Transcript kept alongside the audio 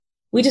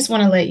We just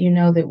want to let you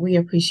know that we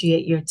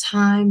appreciate your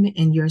time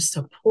and your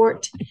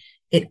support.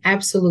 It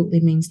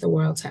absolutely means the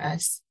world to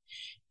us.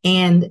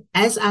 And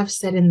as I've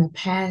said in the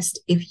past,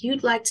 if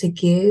you'd like to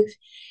give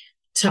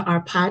to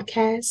our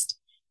podcast,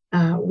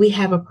 we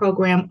have a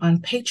program on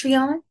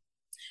Patreon.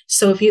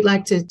 So if you'd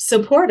like to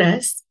support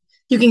us,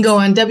 you can go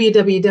on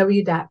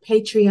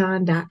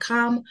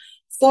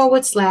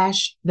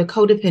www.patreon.com/the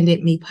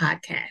Codependent Me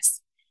podcast.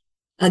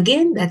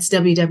 Again, that's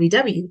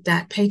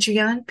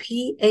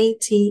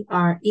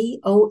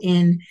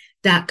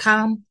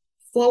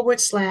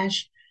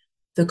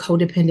www.patreon.com/the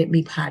Codependent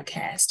Me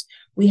podcast.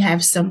 We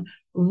have some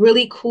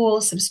really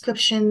cool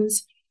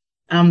subscriptions,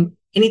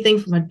 anything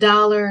from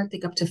 $1, I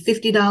think up to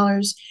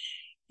 $50.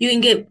 You can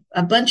get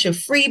a bunch of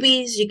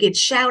freebies. You get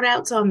shout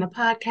outs on the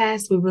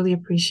podcast. We really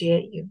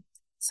appreciate you.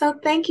 So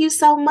thank you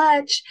so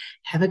much.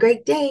 Have a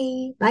great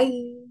day.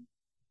 Bye.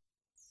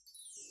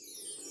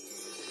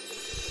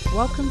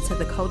 Welcome to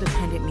the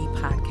Codependent Me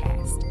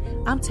podcast.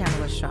 I'm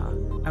Tamara Shaw,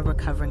 a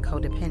recovering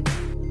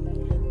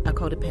codependent, a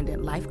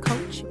codependent life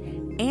coach,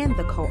 and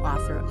the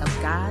co-author of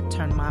God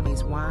Turned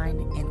Mommy's Wine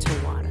into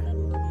Water.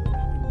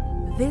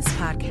 This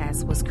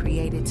podcast was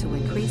created to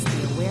increase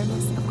the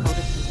awareness of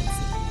codependency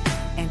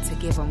and to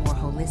give a more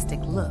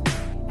holistic look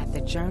at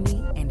the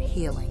journey and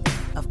healing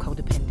of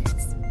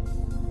codependence.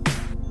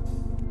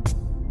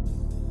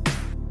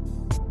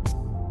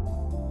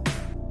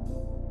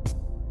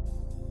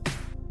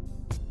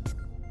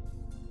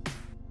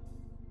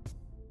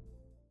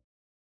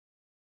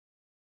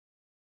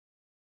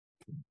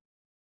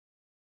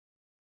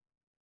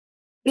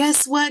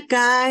 Guess what,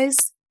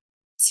 guys?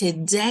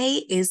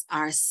 Today is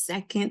our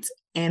second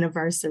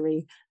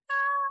anniversary.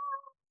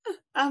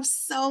 I'm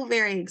so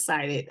very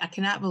excited. I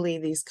cannot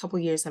believe these couple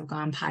years have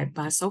gone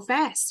by so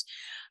fast.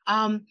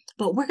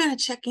 But we're going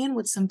to check in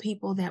with some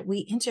people that we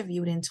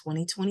interviewed in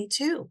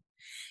 2022.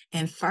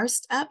 And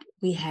first up,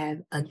 we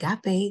have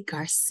Agape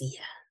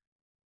Garcia.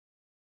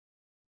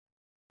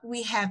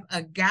 We have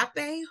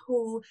Agape,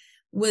 who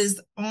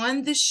was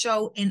on the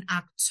show in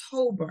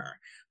October.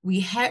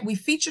 We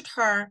featured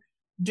her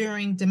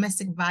during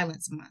Domestic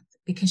Violence Month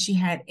because she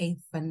had a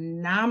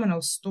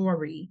phenomenal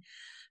story.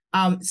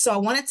 So I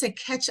wanted to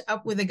catch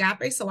up with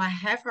Agape. So I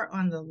have her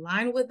on the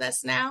line with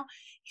us now.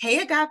 Hey,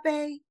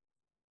 Agape.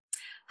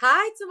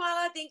 Hi,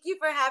 Tamala. Thank you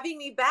for having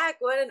me back.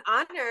 What an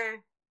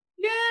honor.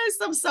 Yes,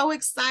 I'm so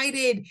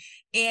excited.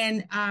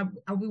 And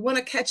we want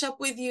to catch up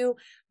with you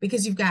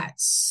because you've got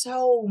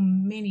so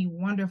many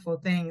wonderful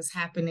things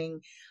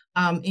happening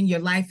in your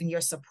life, and you're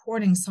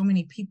supporting so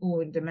many people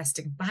in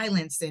domestic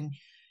violence, and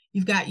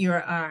you've got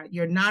your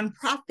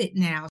nonprofit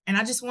now. And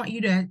I just want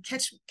you to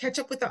catch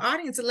up with the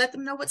audience and let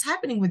them know what's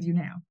happening with you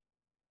now.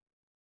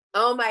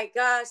 Oh my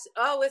gosh.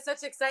 Oh, with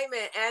such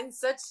excitement and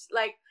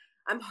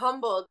I'm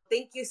humbled.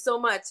 Thank you so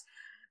much.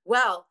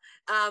 Well,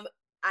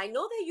 I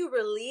know that you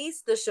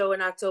released the show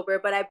in October,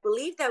 but I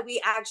believe that we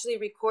actually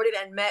recorded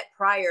and met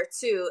prior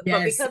to. Yes,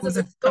 but because of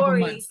the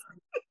story,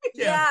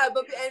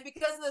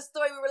 because of the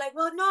story, we were like,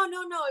 well, no,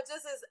 it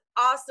just is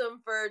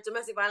awesome for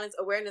Domestic Violence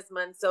Awareness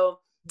Month.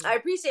 So I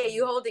appreciate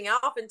you holding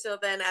off until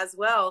then as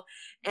well.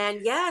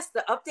 And yes,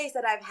 the updates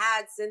that I've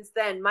had since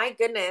then, my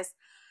goodness,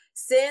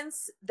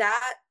 since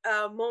that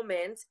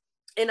moment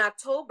in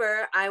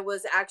October,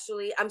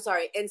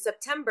 in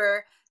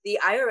September, the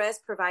IRS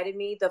provided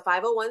me the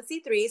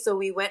 501c3. So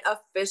we went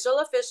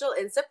official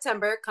in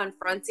September.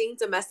 Confronting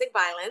Domestic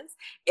Violence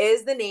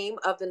is the name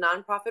of the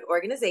nonprofit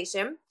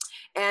organization.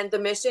 And the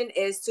mission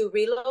is to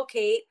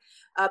relocate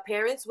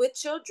parents with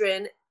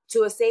children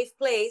to a safe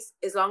place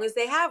as long as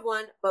they have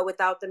one, but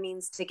without the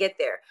means to get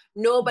there.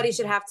 Nobody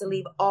should have to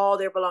leave all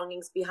their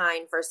belongings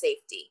behind for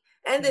safety.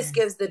 And this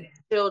gives the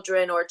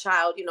children or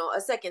child, a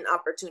second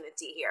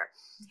opportunity here.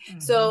 Mm-hmm.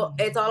 So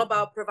it's all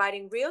about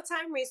providing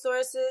real-time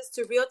resources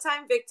to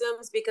real-time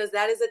victims, because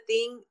that is a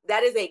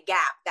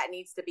gap that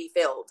needs to be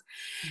filled.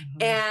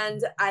 Mm-hmm.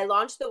 And I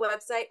launched the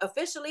website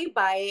officially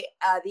by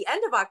the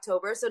end of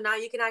October. So now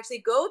you can actually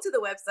go to the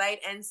website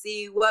and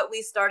see what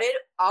we started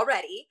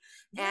already.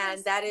 Yes.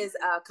 And that is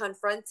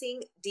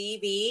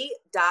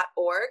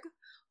confrontingdv.org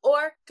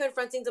or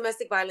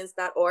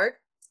confrontingdomesticviolence.org.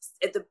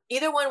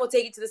 Either one will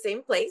take you to the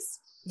same place.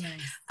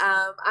 Nice.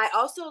 I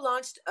also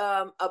launched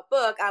a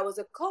book. I was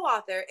a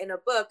co-author in a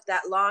book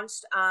that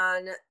launched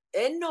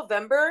in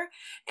November,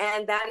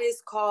 and that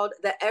is called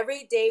The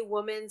Everyday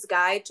Woman's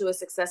Guide to a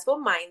Successful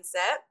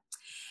Mindset.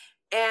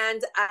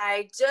 And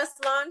I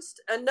just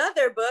launched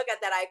another book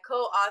that I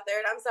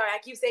co-authored. I'm sorry, I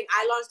keep saying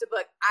I launched a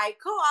book. I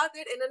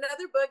co-authored in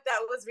another book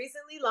that was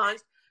recently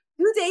launched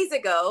 2 days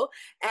ago,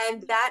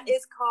 and that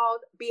is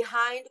called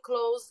Behind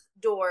Closed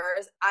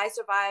Doors, I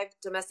Survived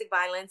Domestic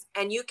Violence,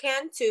 and You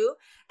Can Too,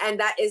 and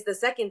that is the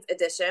second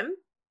edition.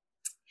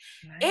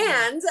 Nice.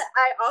 And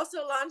I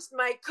also launched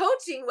my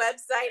coaching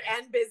website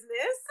and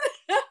business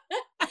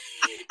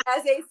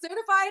as a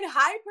certified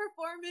high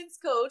performance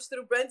coach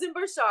through Brendan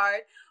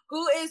Burchard,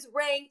 who is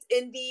ranked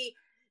in the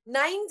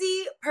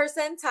 90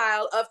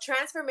 percentile of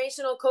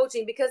transformational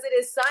coaching because it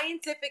is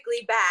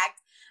scientifically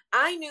backed.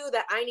 I knew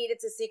that I needed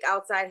to seek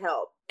outside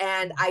help.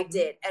 And I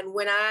did. And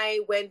when I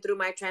went through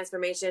my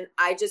transformation,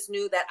 I just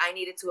knew that I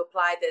needed to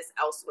apply this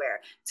elsewhere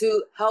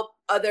to help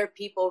other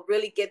people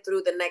really get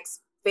through the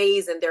next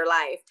phase in their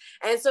life.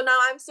 And so now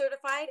I'm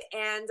certified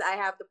and I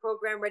have the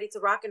program ready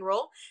to rock and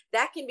roll.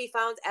 That can be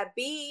found at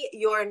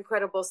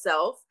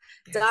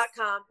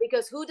beyouриncredibleself.com,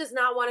 because who does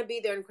not want to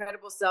be their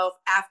incredible self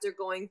after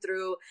going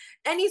through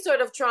any sort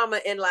of trauma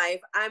in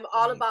life? I'm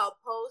all about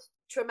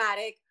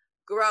post-traumatic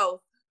growth.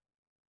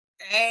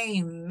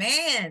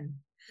 Amen.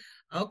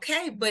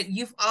 Okay, but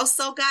you've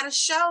also got a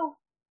show.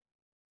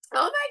 Oh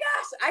my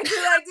gosh, I do.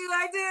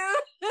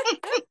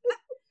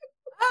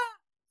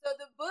 So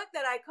the book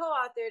that I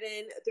co-authored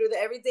in through the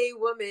Everyday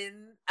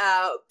Woman,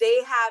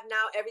 they have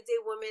now Everyday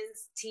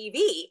Woman's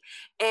TV.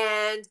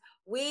 And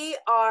we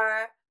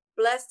are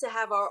blessed to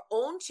have our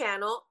own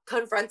channel,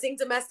 Confronting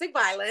Domestic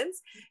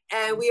Violence.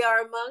 And we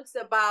are amongst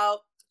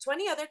about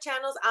 20 other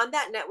channels on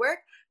that network,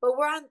 but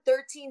we're on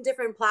 13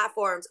 different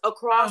platforms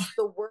across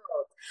the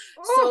world.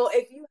 So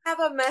if you have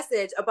a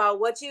message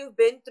about what you've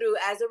been through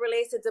as it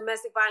relates to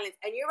domestic violence,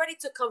 and you're ready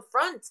to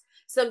confront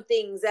some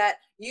things that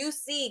you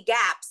see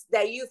gaps,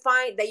 that you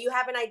find that you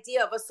have an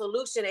idea of a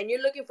solution and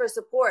you're looking for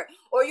support,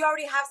 or you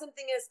already have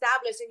something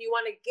established and you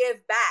want to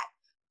give back,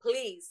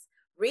 please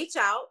reach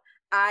out.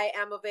 I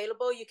am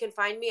available. You can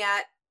find me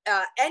at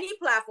any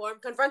platform,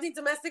 Confronting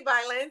Domestic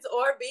Violence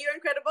or Be Your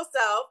Incredible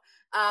Self.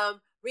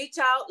 Reach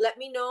out, let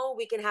me know.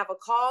 We can have a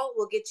call.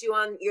 We'll get you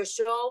on your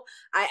show.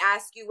 I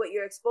ask you what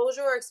your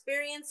exposure or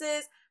experience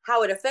is,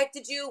 how it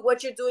affected you,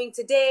 what you're doing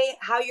today,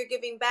 how you're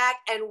giving back,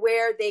 and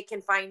where they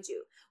can find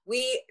you.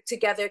 We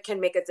together can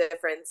make a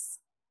difference.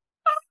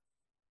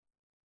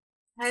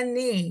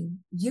 Honey,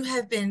 you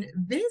have been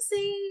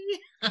busy.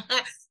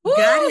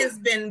 God has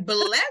been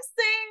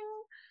blessing.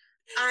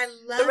 I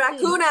love the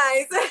raccoon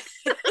eyes.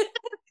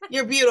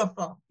 You're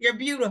beautiful. You're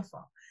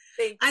beautiful.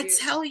 Thank you. I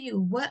tell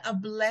you, what a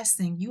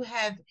blessing you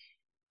have.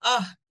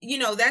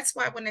 That's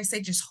why when they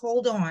say just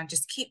hold on,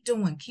 just keep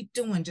doing,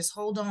 just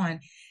hold on.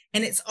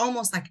 And it's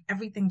almost like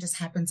everything just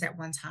happens at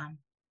one time.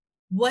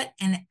 What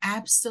an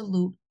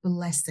absolute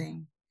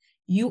blessing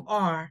you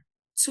are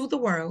to the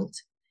world,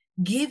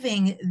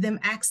 giving them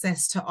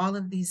access to all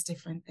of these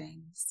different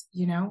things,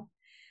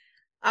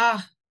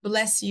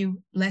 bless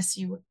you, bless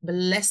you,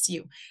 bless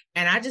you.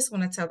 And I just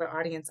want to tell the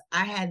audience,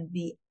 I had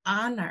the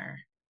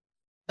honor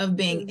of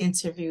being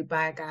interviewed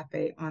by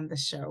Agape on the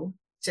show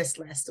just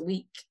last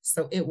week.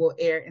 So it will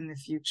air in the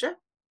future.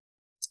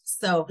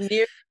 So,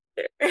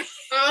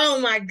 oh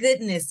my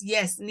goodness.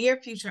 Yes, near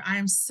future. I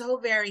am so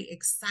very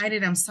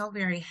excited. I'm so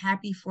very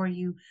happy for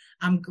you.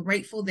 I'm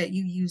grateful that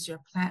you use your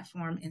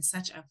platform in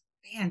such a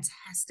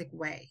fantastic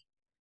way.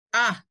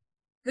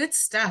 Good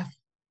stuff.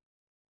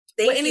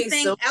 Thank you.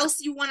 Anything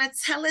else you want to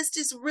tell us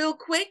just real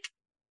quick?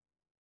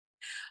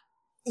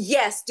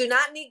 Yes, do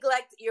not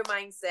neglect your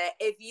mindset.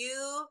 If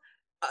you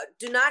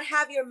do not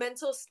have your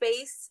mental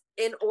space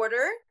in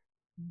order,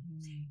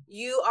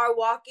 you are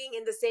walking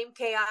in the same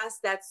chaos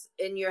that's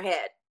in your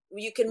head.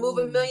 You can move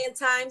a million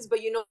times, but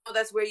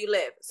that's where you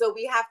live. So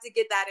we have to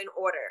get that in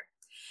order.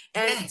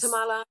 And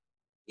Tamala,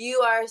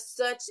 you are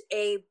such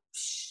a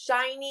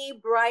shiny,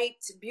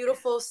 bright,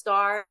 beautiful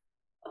star.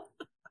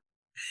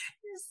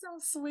 You're so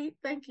sweet.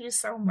 Thank you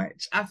so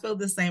much. I feel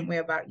the same way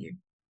about you.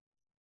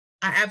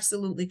 I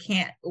absolutely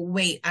can't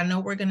wait. I know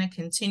we're going to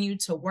continue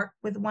to work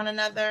with one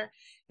another.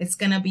 It's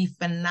going to be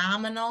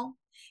phenomenal.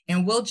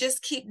 And we'll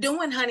just keep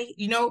doing, honey.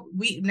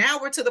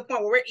 We're to the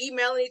point where we're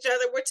emailing each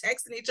other, we're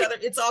texting each other.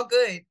 It's all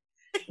good.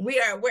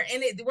 We're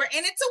in it to win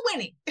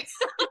it.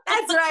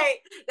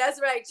 That's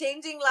right.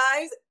 Changing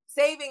lives,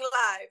 saving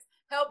lives,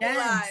 helping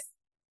lives,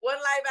 one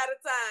life at a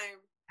time.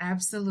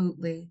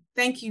 Absolutely.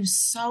 Thank you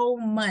so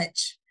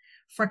much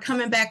for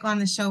coming back on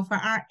the show for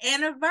our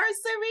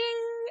anniversary.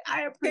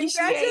 I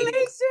appreciate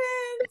it.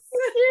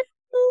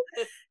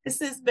 This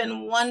has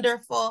been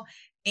wonderful.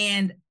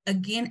 And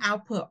again, I'll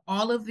put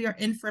all of your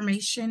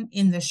information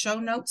in the show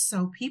notes.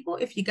 So people,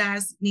 if you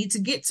guys need to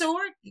get to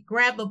her,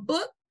 grab a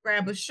book,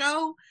 grab a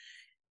show.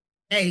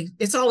 Hey,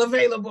 it's all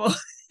available.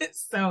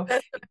 So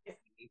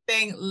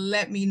anything,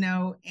 let me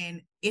know.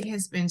 And it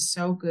has been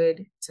so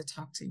good to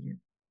talk to you.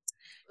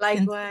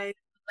 Likewise.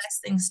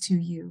 Blessings to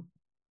you.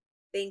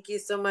 Thank you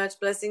so much.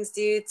 Blessings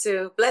to you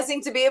too.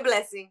 Blessing to be a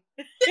blessing.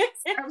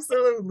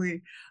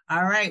 Absolutely.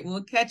 All right.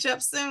 We'll catch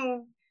up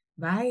soon.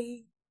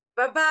 Bye.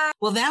 Bye-bye.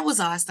 Well, that was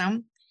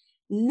awesome.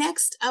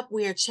 Next up,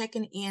 we are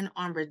checking in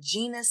on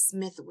Regina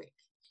Smithwick.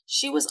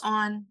 She was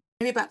on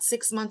maybe about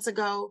 6 months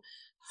ago.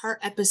 Her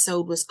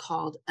episode was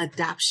called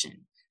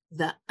Adoption,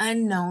 the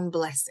Unknown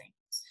Blessing.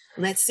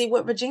 Let's see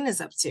what Regina's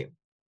up to.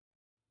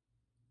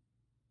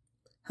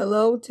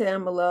 Hello,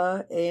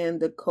 Tamala and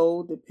the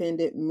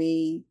Codependent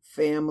Me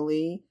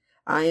family.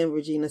 I am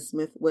Regina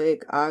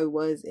Smithwick. I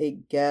was a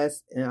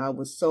guest and I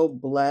was so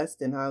blessed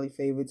and highly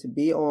favored to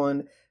be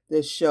on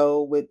the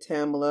show with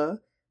Tamala.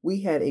 We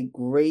had a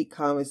great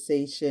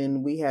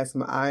conversation. We had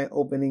some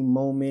eye-opening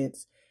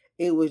moments.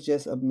 It was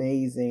just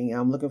amazing.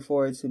 I'm looking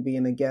forward to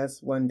being a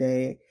guest one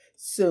day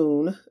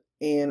soon.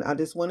 And I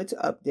just wanted to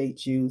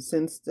update you.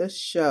 Since the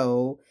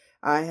show,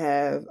 I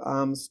have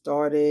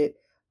started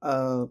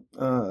a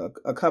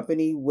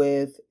company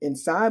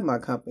inside my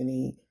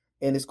company,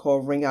 and it's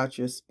called Ring Out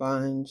Your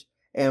Sponge.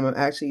 And I'm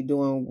actually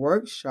doing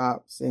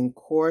workshops and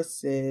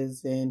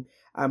courses, and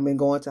I've been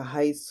going to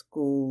high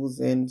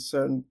schools and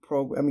certain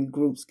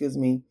groups,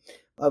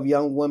 of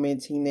young women,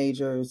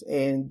 teenagers,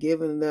 and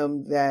giving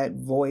them that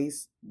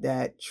voice,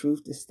 that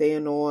truth to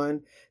stand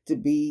on, to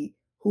be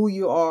who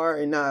you are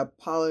and not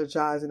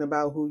apologizing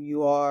about who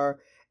you are,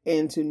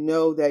 and to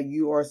know that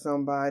you are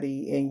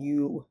somebody and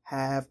you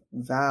have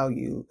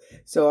value.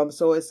 So I'm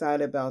so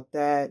excited about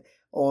that.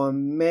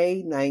 On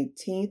May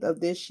 19th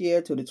of this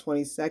year to the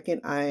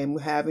 22nd, I am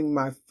having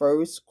my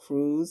first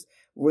cruise,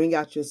 Ring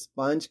Out Your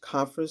Sponge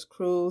conference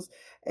cruise,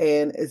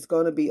 and it's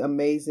going to be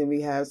amazing.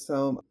 We have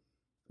some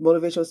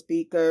motivational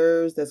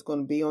speakers that's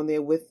going to be on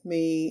there with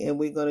me, and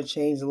we're going to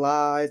change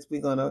lives.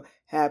 We're going to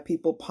have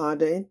people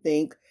ponder and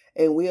think,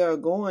 and we are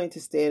going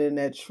to stand in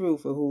that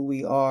truth of who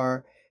we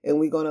are, and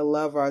we're going to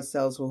love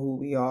ourselves for who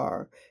we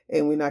are,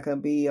 and we're not going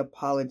to be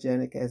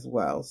apologetic as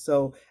well.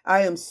 So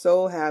I am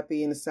so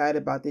happy and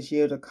excited about this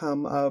year to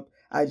come up.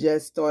 I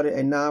just started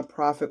a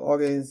nonprofit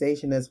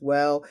organization as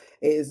well.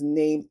 It is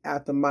named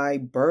after my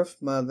birth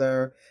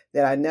mother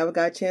that I never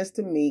got a chance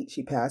to meet.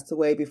 She passed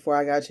away before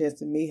I got a chance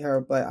to meet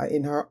her, but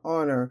in her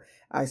honor,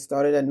 I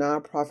started a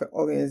nonprofit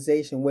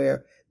organization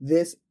where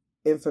this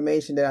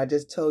information that I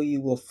just told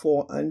you will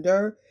fall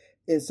under.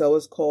 And so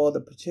it's called the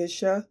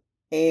Patricia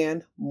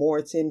Ann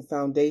Morton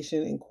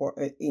Foundation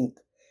Inc.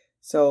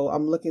 So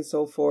I'm looking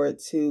so forward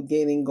to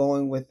getting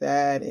going with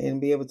that and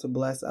be able to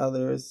bless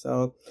others.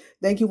 So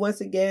thank you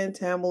once again,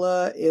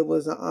 Tamala. It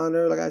was an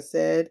honor, like I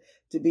said,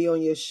 to be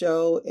on your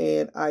show.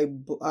 And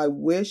I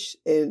wish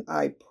and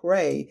I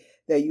pray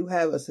that you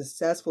have a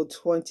successful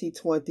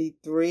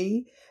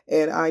 2023.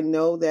 And I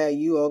know that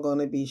you are going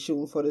to be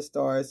shooting for the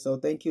stars. So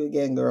thank you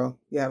again, girl.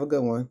 You have a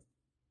good one.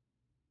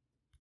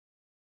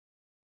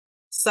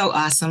 So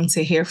awesome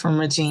to hear from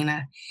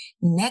Regina.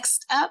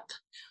 Next up,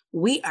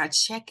 we are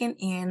checking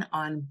in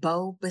on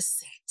Bo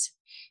Bissett.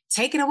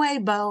 Take it away,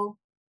 Bo.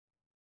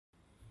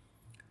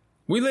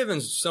 We live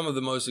in some of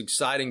the most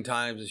exciting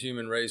times the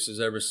human race has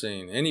ever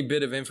seen. Any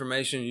bit of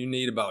information you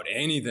need about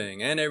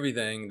anything and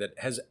everything that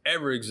has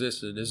ever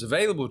existed is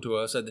available to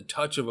us at the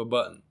touch of a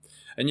button.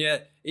 And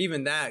yet,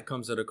 even that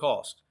comes at a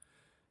cost.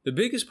 The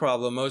biggest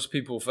problem most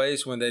people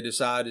face when they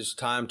decide it's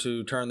time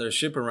to turn their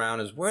ship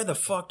around is, where the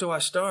fuck do I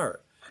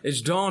start?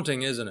 It's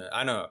daunting, isn't it?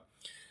 I know.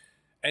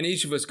 And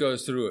each of us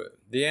goes through it.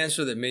 The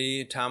answer that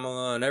me,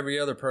 Tamala, and every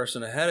other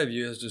person ahead of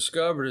you has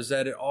discovered is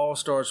that it all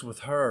starts with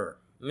her,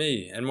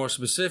 me, and more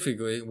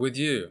specifically, with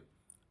you.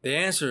 The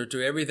answer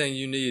to everything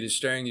you need is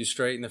staring you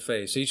straight in the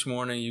face each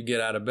morning you get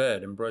out of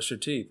bed and brush your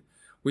teeth.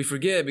 We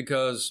forget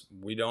because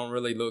we don't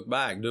really look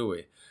back, do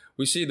we?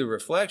 We see the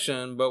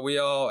reflection, but we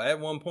all,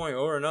 at one point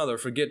or another,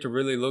 forget to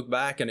really look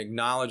back and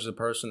acknowledge the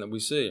person that we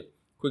see.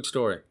 Quick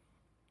story.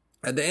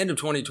 At the end of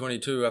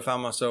 2022, I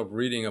found myself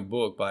reading a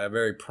book by a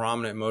very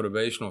prominent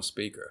motivational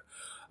speaker.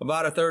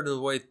 About a third of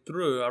the way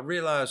through, I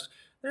realized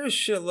there's a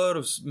shitload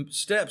of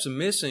steps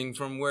missing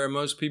from where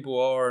most people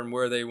are and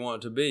where they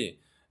want to be.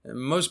 And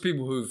most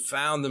people who've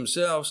found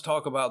themselves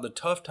talk about the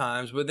tough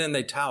times, but then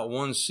they tout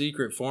one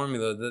secret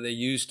formula that they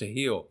use to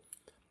heal.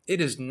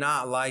 It is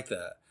not like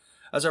that.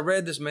 As I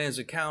read this man's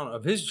account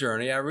of his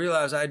journey, I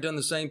realized I had done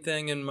the same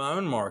thing in my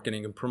own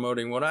marketing and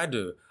promoting what I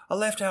do. I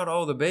left out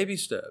all the baby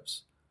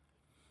steps.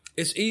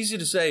 It's easy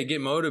to say,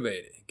 get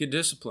motivated, get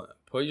disciplined,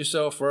 put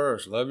yourself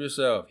first, love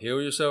yourself, heal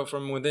yourself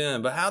from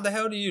within. But how the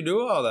hell do you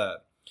do all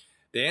that?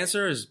 The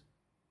answer is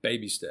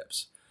baby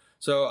steps.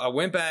 So I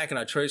went back and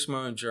I traced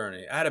my own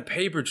journey. I had a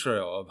paper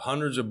trail of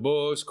hundreds of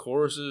books,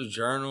 courses,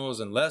 journals,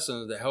 and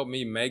lessons that helped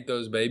me make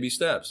those baby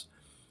steps.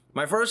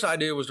 My first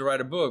idea was to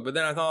write a book, but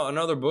then I thought,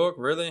 another book?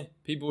 Really?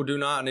 People do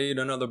not need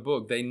another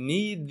book. They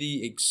need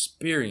the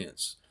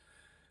experience.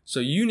 So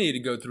you need to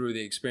go through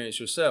the experience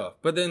yourself.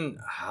 But then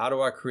how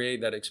do I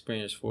create that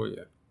experience for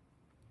you?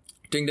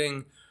 Ding,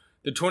 ding.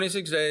 The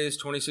 26 Days,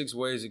 26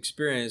 Ways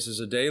experience is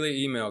a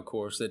daily email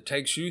course that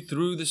takes you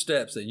through the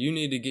steps that you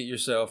need to get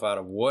yourself out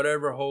of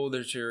whatever hole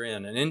that you're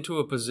in and into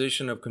a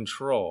position of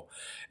control.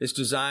 It's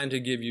designed to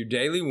give you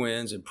daily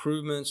wins,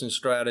 improvements, and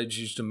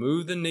strategies to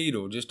move the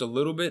needle just a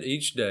little bit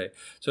each day.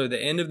 So at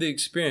the end of the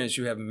experience,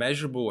 you have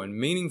measurable and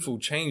meaningful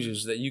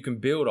changes that you can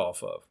build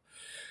off of.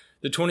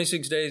 The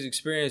 26 Days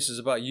experience is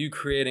about you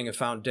creating a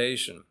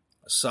foundation,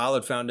 a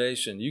solid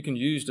foundation you can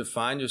use to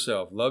find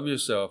yourself, love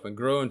yourself, and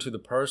grow into the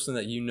person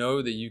that you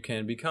know that you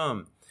can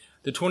become.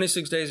 The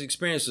 26 Days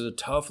experience is a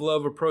tough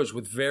love approach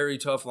with very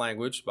tough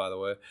language, by the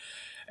way,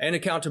 and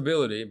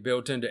accountability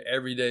built into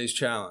every day's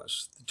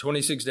challenge. The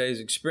 26 Days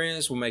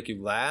experience will make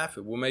you laugh,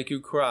 it will make you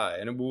cry,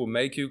 and it will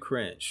make you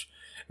cringe.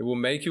 It will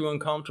make you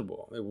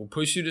uncomfortable. It will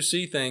push you to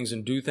see things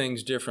and do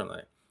things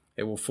differently.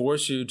 It will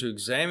force you to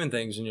examine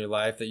things in your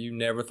life that you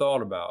never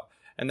thought about.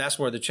 And that's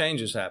where the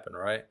changes happen,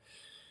 right?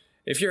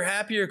 If you're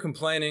happy or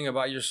complaining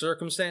about your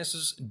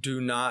circumstances,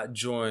 do not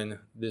join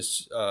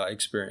this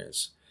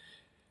experience.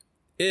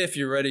 If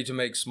you're ready to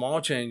make small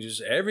changes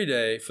every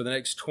day for the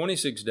next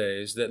 26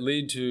 days that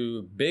lead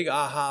to big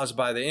ahas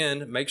by the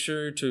end, make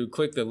sure to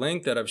click the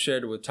link that I've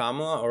shared with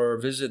Tamala or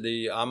visit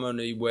the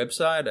Amoni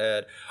website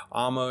at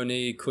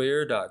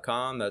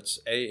amoniclear.com. That's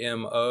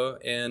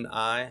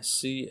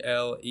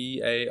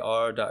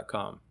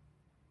AMONICLEAR.com.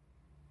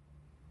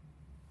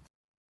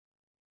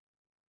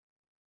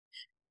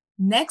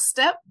 Next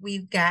up,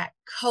 we've got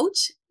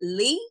Coach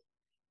Lee.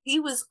 He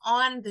was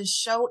on the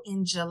show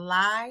in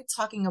July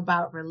talking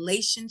about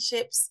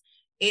relationships.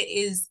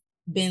 It has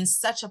been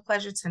such a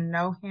pleasure to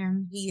know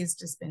him. He has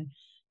just been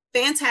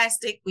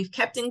fantastic. We've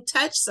kept in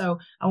touch, so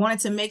I wanted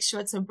to make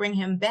sure to bring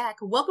him back.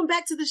 Welcome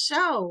back to the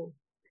show.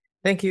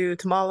 Thank you,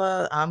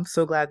 Tamala. I'm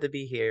so glad to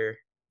be here.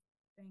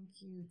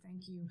 Thank you.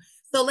 Thank you.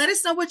 So let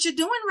us know what you're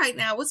doing right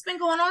now. What's been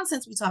going on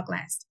since we talked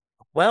last?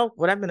 Well,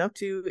 what I've been up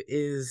to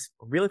is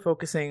really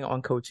focusing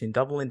on coaching,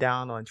 doubling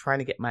down on trying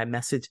to get my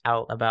message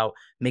out about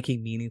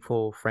making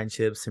meaningful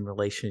friendships and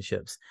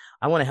relationships.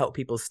 I want to help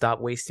people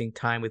stop wasting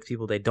time with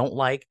people they don't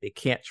like, they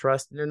can't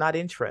trust, and they're not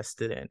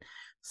interested in.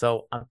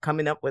 So I'm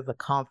coming up with a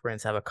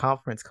conference. I have a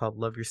conference called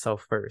Love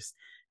Yourself First,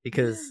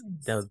 because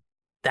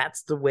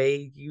that's the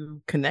way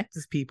you connect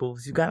with people.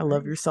 You got to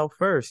love yourself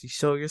first. You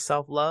show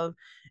yourself love.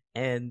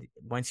 And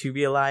once you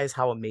realize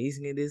how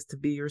amazing it is to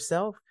be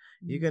yourself,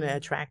 you're going to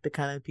attract the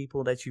kind of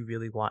people that you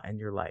really want in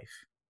your life.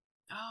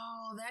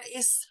 Oh,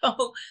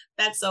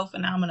 that's so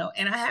phenomenal.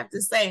 And I have to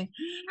say,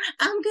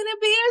 I'm going to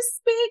be a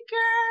speaker.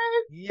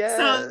 Yes.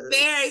 So I'm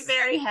very,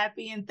 very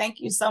happy. And thank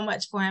you so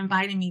much for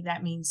inviting me.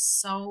 That means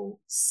so,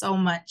 so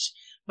much.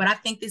 But I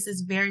think this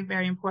is very,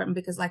 very important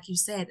because like you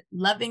said,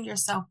 loving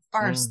yourself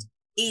first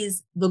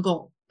is the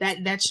goal.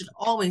 That should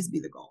always be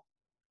the goal.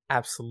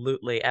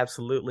 Absolutely.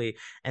 Absolutely.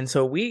 And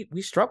so we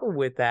struggle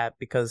with that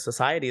because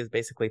society has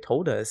basically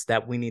told us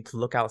that we need to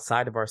look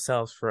outside of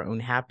ourselves for our own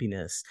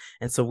happiness.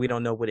 And so we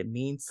don't know what it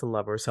means to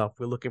love ourselves.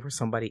 We're looking for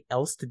somebody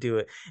else to do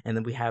it. And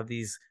then we have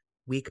these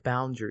weak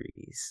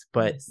boundaries.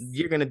 But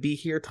you're going to be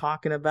here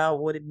talking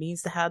about what it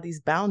means to have these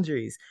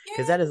boundaries,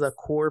 because that is a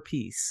core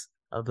piece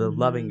of the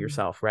loving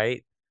yourself,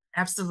 right?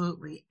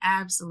 Absolutely.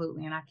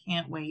 Absolutely. And I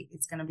can't wait.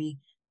 It's going to be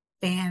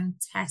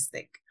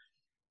fantastic.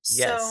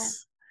 Yes. So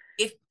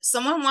if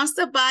someone wants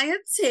to buy a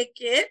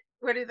ticket,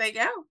 where do they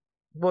go?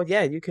 Well,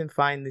 yeah, you can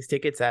find these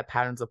tickets at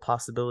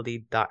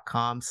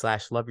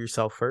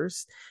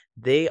patternsofpossibility.com/loveyourselfirst.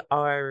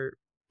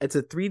 It's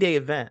a 3-day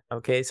event.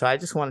 Okay. So I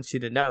just wanted you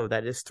to know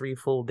that it's 3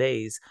 full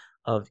days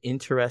of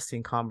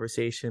interesting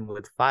conversation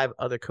with 5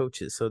 other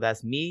coaches. So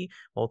that's me,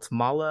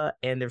 Tamala,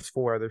 and there's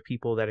 4 other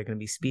people that are going to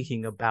be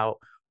speaking about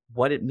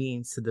what it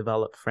means to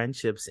develop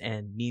friendships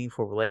and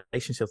meaningful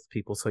relationships with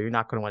people. So you're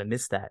not going to want to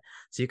miss that.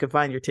 So you can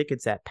find your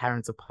tickets at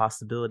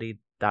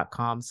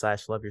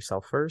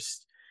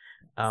patternsofpossibility.com/loveyourselfirst.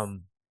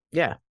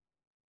 Yeah.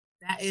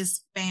 That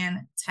is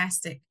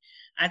fantastic.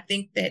 I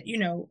think that,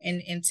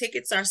 and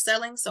tickets are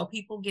selling. So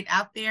people get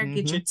out there,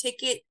 get your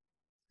ticket,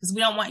 because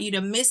we don't want you to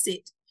miss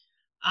it.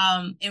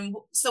 And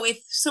so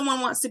if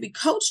someone wants to be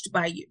coached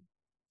by you,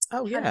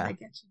 how do they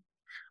get you?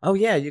 Oh,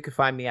 yeah. You can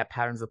find me at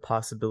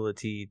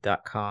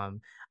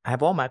patternsofpossibility.com. I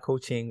have all my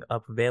coaching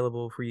up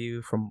available for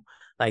you, from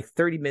like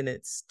 30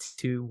 minutes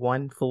to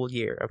 1 full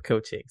year of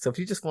coaching. So if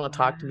you just want to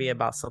talk to me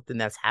about something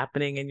that's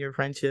happening in your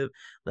friendship,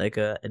 like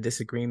a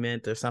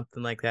disagreement or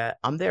something like that,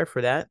 I'm there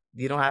for that.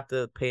 You don't have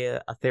to pay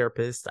a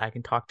therapist. I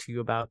can talk to you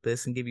about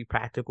this and give you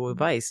practical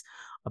advice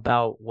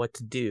about what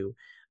to do.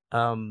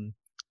 I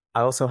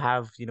also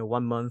have,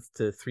 1 month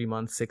to 3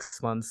 months,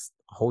 6 months,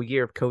 a whole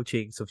year of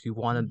coaching. So if you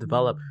want to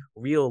develop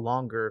real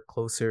longer,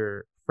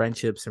 closer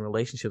friendships and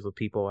relationships with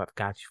people, I've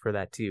got you for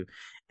that too.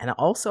 And I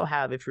also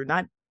have, if you're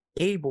not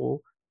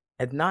able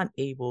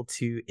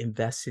to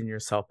invest in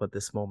yourself at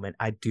this moment,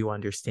 I do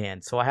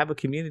understand. So I have a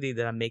community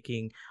that I'm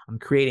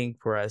creating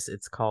for us.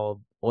 It's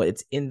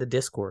in the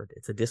Discord.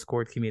 It's a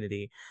Discord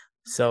community.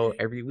 So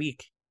every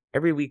week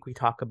we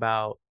talk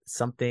about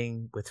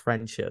something with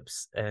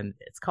friendships, and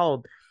it's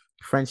called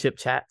Friendship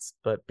Chats,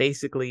 but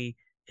basically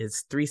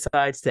it's 3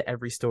 sides to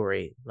every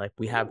story. Like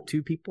we have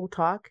 2 people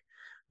talk.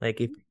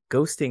 Like if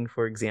ghosting,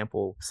 for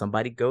example,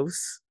 somebody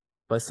ghosts,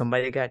 but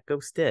somebody got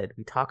ghosted.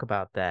 We talk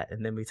about that.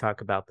 And then we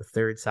talk about the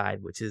 3rd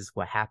side, which is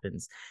what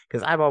happens.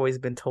 Because I've always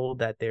been told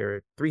that there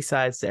are 3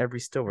 sides to every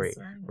story,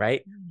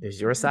 right? There's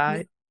your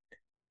side,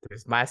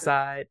 there's my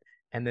side,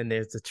 and then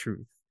there's the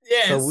truth.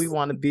 Yes. So we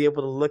want to be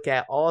able to look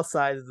at all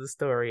sides of the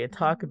story and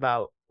talk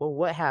about, well,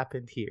 what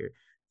happened here,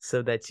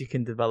 so that you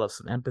can develop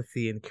some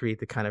empathy and create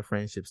the kind of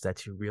friendships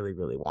that you really,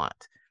 really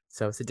want.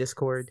 So it's a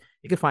Discord.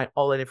 You can find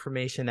all that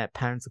information at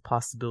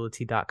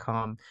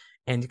patternsofpossibility.com.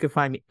 And you can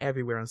find me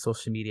everywhere on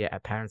social media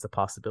at Patterns of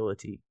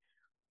Possibility.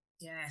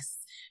 Yes.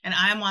 And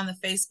I'm on the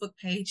Facebook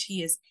page.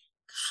 He is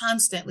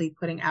constantly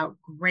putting out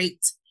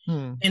great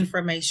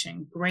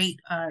information,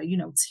 great,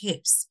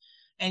 tips.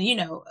 And,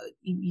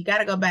 you got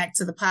to go back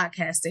to the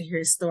podcast to hear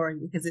his story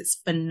because it's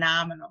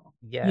phenomenal.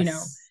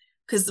 Yes.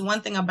 Because the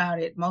one thing about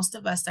it, most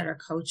of us that are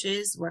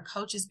coaches, we're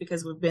coaches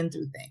because we've been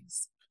through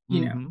things.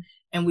 you know,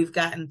 and we've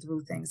gotten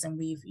through things, and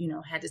we've, you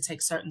know, had to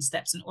take certain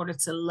steps in order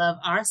to love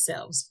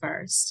ourselves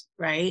first.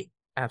 Right.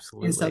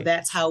 Absolutely. And so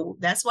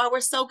that's why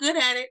we're so good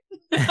at it.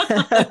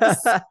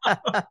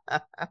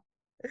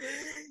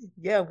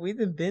 Yeah,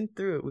 we've been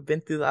through it. We've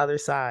been through the other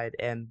side,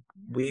 and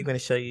we're going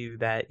to show you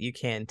that you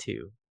can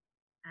too.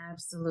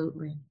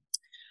 Absolutely.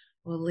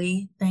 Well,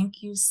 Lee,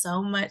 thank you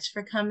so much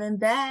for coming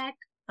back.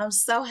 I'm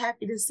so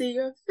happy to see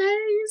your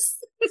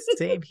face.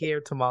 Same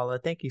here, Tamala.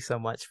 Thank you so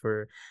much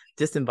for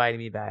just inviting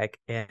me back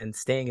and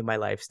staying in my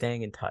life,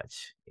 staying in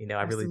touch. You know,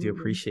 Absolutely. I really do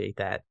appreciate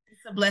that.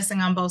 It's a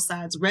blessing on both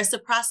sides.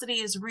 Reciprocity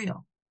is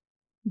real.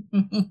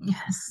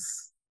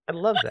 Yes. I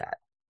love that.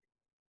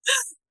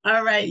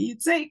 All right. You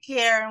take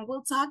care, and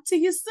we'll talk to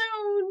you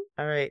soon.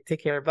 All right.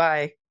 Take care.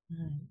 Bye.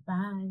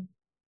 Bye.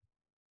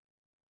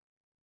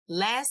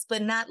 Last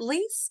but not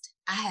least,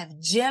 I have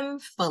Jim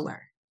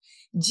Fuller.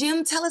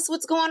 Jim, tell us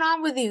what's going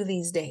on with you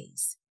these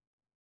days.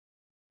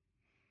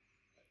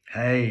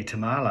 Hey,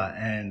 Tamala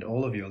and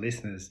all of your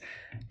listeners,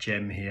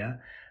 Jem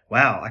here.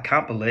 Wow, I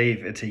can't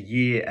believe it's a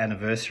year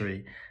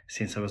anniversary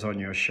since I was on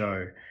your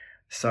show.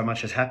 So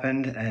much has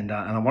happened, and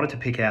I wanted to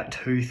pick out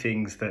two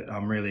things that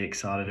I'm really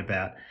excited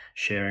about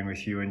sharing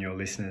with you and your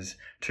listeners.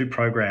 Two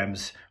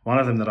programs, one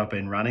of them that I've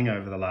been running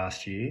over the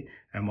last year,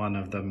 and one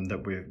of them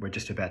that we're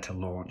just about to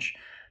launch.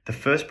 The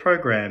first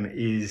program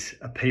is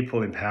a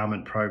people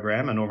empowerment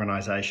program, and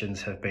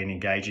organisations have been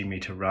engaging me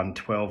to run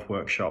 12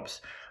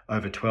 workshops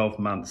over 12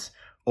 months,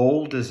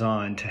 all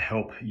designed to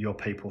help your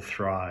people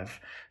thrive.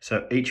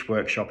 So each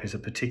workshop is a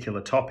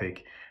particular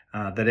topic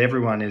that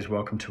everyone is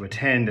welcome to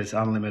attend. There's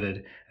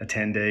unlimited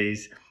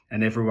attendees,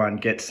 and everyone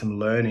gets some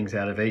learnings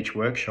out of each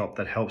workshop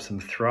that helps them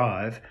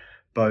thrive,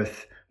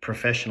 both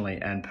professionally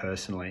and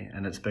personally,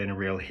 and it's been a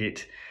real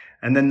hit.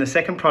 And then the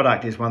second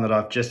product is one that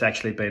I've just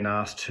actually been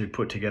asked to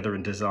put together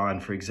and design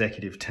for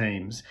executive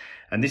teams.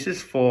 And this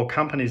is for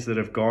companies that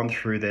have gone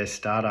through their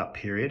startup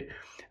period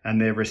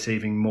and they're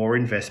receiving more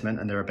investment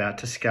and they're about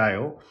to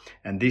scale.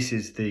 And this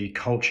is the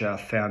Culture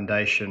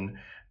Foundation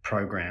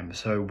program.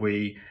 So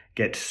we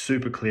get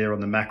super clear on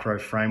the macro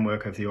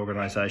framework of the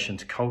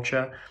organization's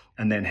culture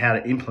and then how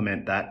to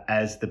implement that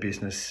as the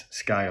business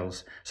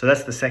scales. So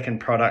that's the second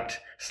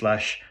product /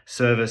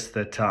 service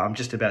that I'm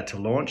just about to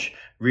launch.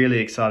 Really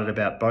excited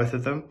about both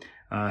of them,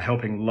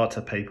 helping lots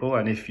of people.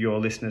 And if your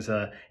listeners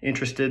are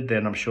interested,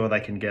 then I'm sure they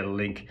can get a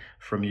link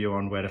from you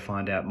on where to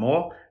find out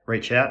more.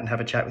 Reach out and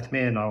have a chat with me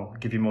and I'll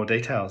give you more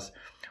details.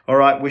 All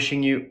right,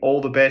 wishing you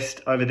all the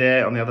best over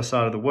there on the other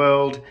side of the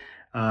world.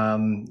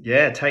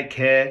 Take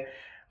care.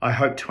 I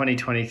hope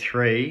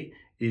 2023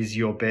 is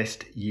your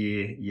best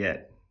year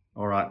yet.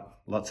 All right,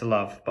 lots of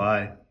love.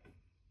 Bye.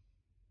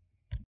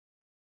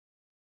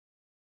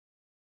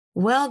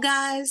 Well,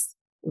 guys,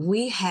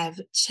 we have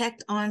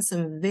checked on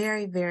some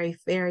very, very,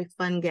 very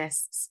fun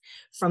guests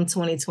from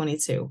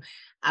 2022.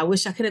 I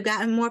wish I could have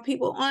gotten more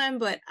people on,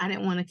 but I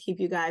didn't want to keep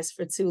you guys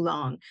for too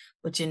long.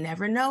 But you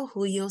never know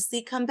who you'll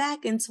see come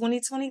back in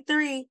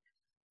 2023.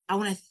 I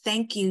want to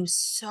thank you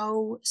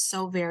so,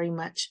 so very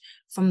much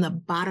from the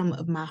bottom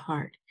of my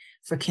heart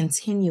for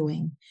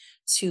continuing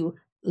to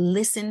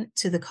listen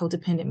to the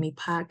Codependent Me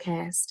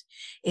podcast.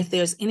 If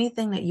there's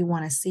anything that you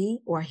want to see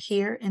or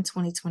hear in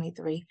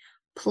 2023,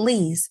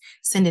 please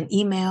send an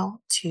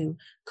email to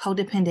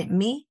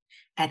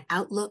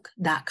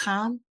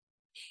codependentme@outlook.com.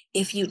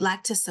 If you'd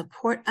like to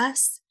support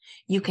us,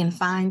 you can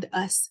find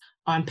us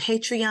on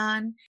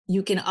Patreon.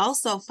 You can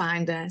also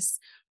find us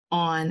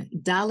on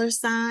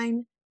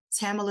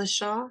 $Tamala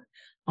Shaw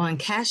on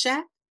Cash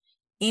App.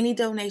 Any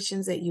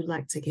donations that you'd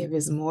like to give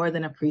is more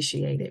than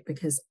appreciated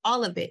because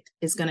all of it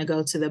is going to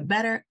go to the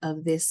better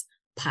of this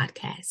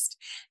podcast.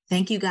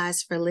 Thank you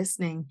guys for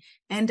listening.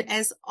 And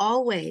as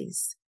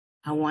always,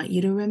 I want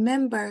you to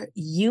remember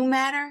you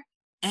matter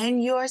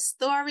and your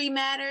story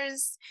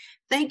matters.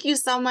 Thank you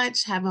so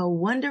much. Have a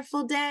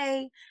wonderful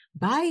day.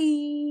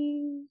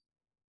 Bye.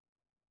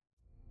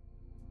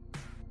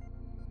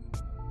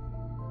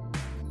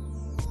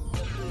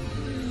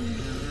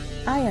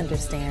 I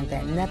understand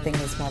that nothing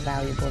is more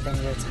valuable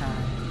than your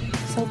time,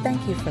 so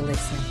thank you for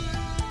listening.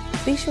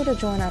 Be sure to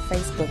join our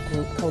Facebook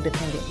group,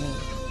 Codependent Me,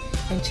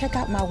 and check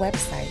out my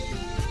website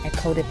at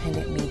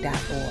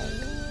codependentme.org.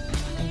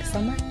 Thanks so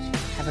much.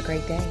 Have a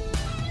great day.